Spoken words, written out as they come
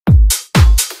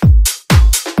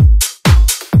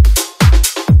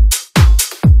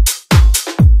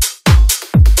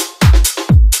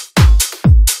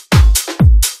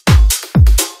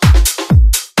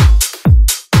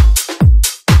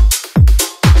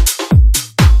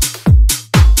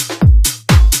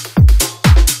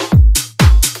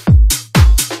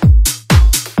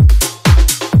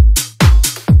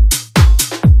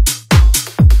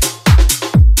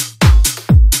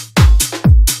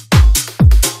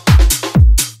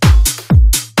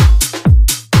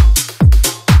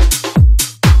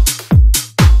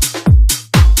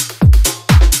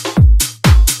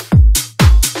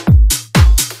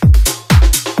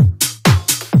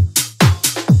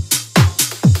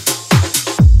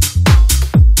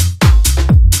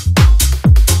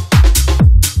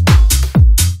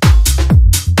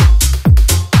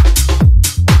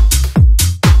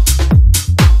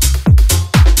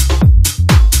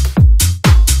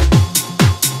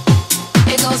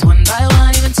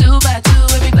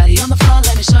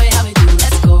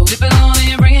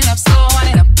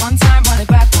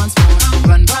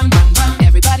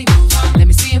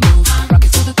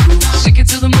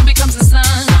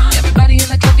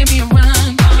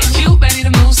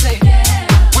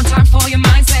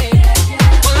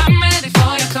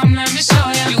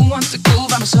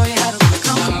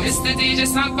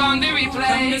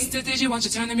won't you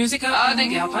turn the music up? All the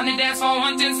girls on the dance floor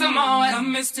wanting some more.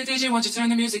 Come, Mr. DJ, won't you turn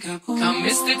the music up? Come,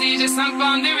 Mr. DJ, song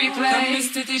on the replay. Come,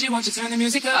 Mr. DJ, won't you turn the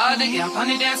music up? All the girls on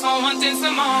the dance floor wanting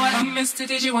some more. Come, Mr.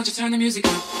 DJ, won't you turn the music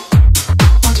up?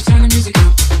 Won't you turn the music up?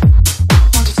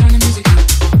 Won't you turn the music up?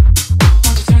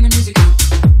 Won't you turn the music up?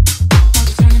 Won't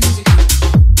you turn the music up?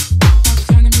 Won't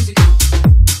you turn the music up?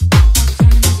 Won't you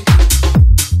turn the music up?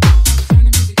 Turn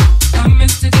the music up. Come,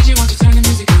 Mr. DJ, won't you turn the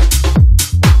music up?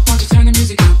 Won't you turn the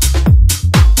music up?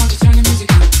 Won't you turn the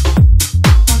music up?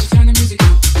 Won't you turn the music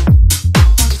up?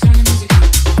 Won't you turn the music up?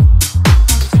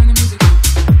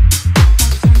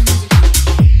 Won't you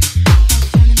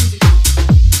turn the music up?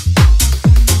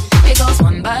 It goes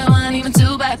one by one, even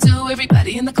two by two.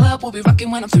 Everybody in the club will be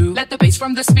rocking when I'm through. Let the bass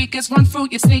from the speakers run through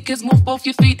your sneakers. Move both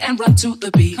your feet and run to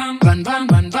the beat. Run, run,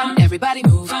 run, run. Everybody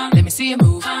move. Let me see you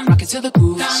move. Rock it to the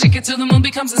groove. Shake it till the moon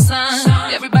becomes the sun.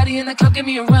 Everybody in the club, give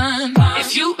me a run.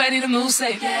 If you ready to move,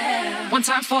 say yeah. One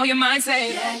time for your mind,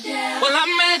 say yeah. Well,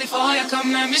 I'm ready for you.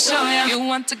 Come, let me show you. You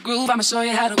want to groove? I'ma show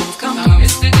you how to move. Come,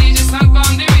 Mr. DJ, song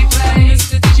on the replay.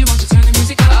 Mr. DJ, won't you turn the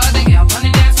music up? All the girls on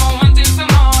the dance floor wanting some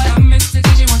more. Come, Mr.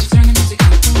 DJ, won't you turn the music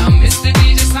up? Come, Mr.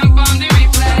 DJ, song on the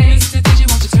replay. Mr. DJ,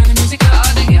 won't you turn the music up?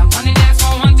 All the girls on the dance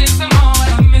floor wanting some more.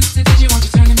 Come, Mr. DJ, won't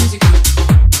you turn the music up?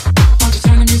 Won't you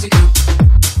turn the music up?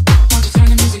 Won't you turn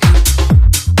the music up?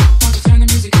 Won't you turn the music up? Won't you turn the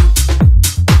music up?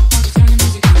 Won't you turn the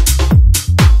music up?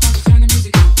 Won't you turn the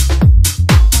music up?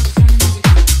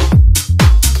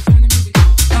 Turn the music up.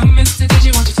 Come, Mr. DJ,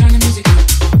 won't you turn the music up?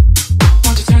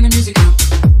 Won't you turn the music up?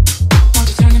 Won't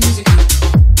you turn the music up?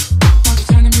 Won't you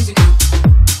turn the music up?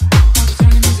 Won't you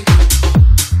turn the music up?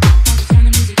 Won't you turn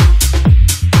the music up?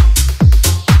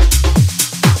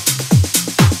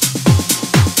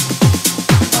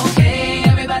 Okay,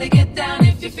 everybody get down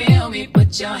if you feel me.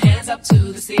 Put your hands up to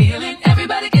the ceiling.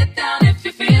 Everybody get down if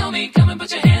you feel me. Come and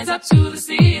put your hands up to the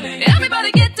ceiling.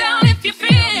 Everybody get down if you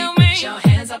feel me. Put your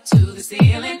hands up to the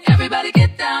ceiling. Everybody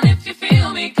get down if you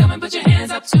feel me. Come and put your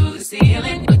hands up to the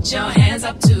ceiling. Put your hands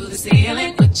up to the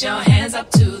ceiling. Put your hands up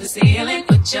to the ceiling.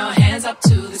 Put your hands up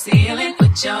to the ceiling.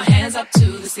 Put your hands up to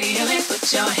the ceiling.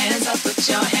 Put your hands up. Put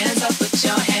your hands up. Put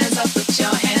your hands up. Put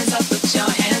your hands up. Put your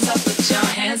hands up. Put your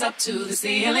hands up to the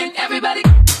ceiling. Everybody.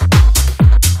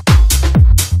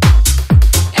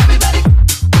 Everybody.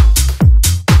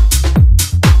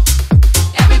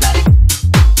 Everybody.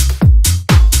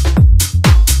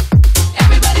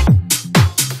 Everybody.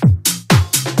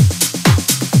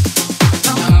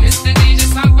 Mr. DJ,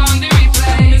 song on the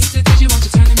replay. Mr. DJ, won't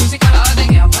you turn the music up? All the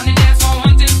girls on the dance floor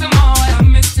wanting some more.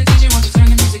 Mr. DJ, won't you turn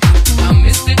the music up?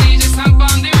 Mr. DJ, song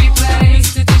on the replay.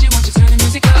 Mr. DJ, won't you turn the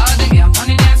music up? All the girls on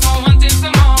the dance floor wanting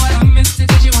some more. Mr.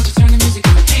 DJ, won't you turn the music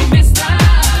up? Hey, Mr.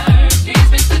 Please,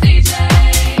 Mr. DJ,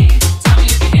 tell me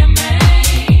if you hear me.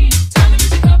 Turn the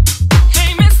music up.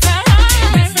 Hey, Mr.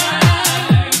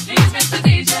 Please, Mr.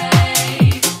 DJ,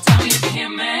 tell me if you hear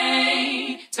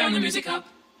me. Turn the music up.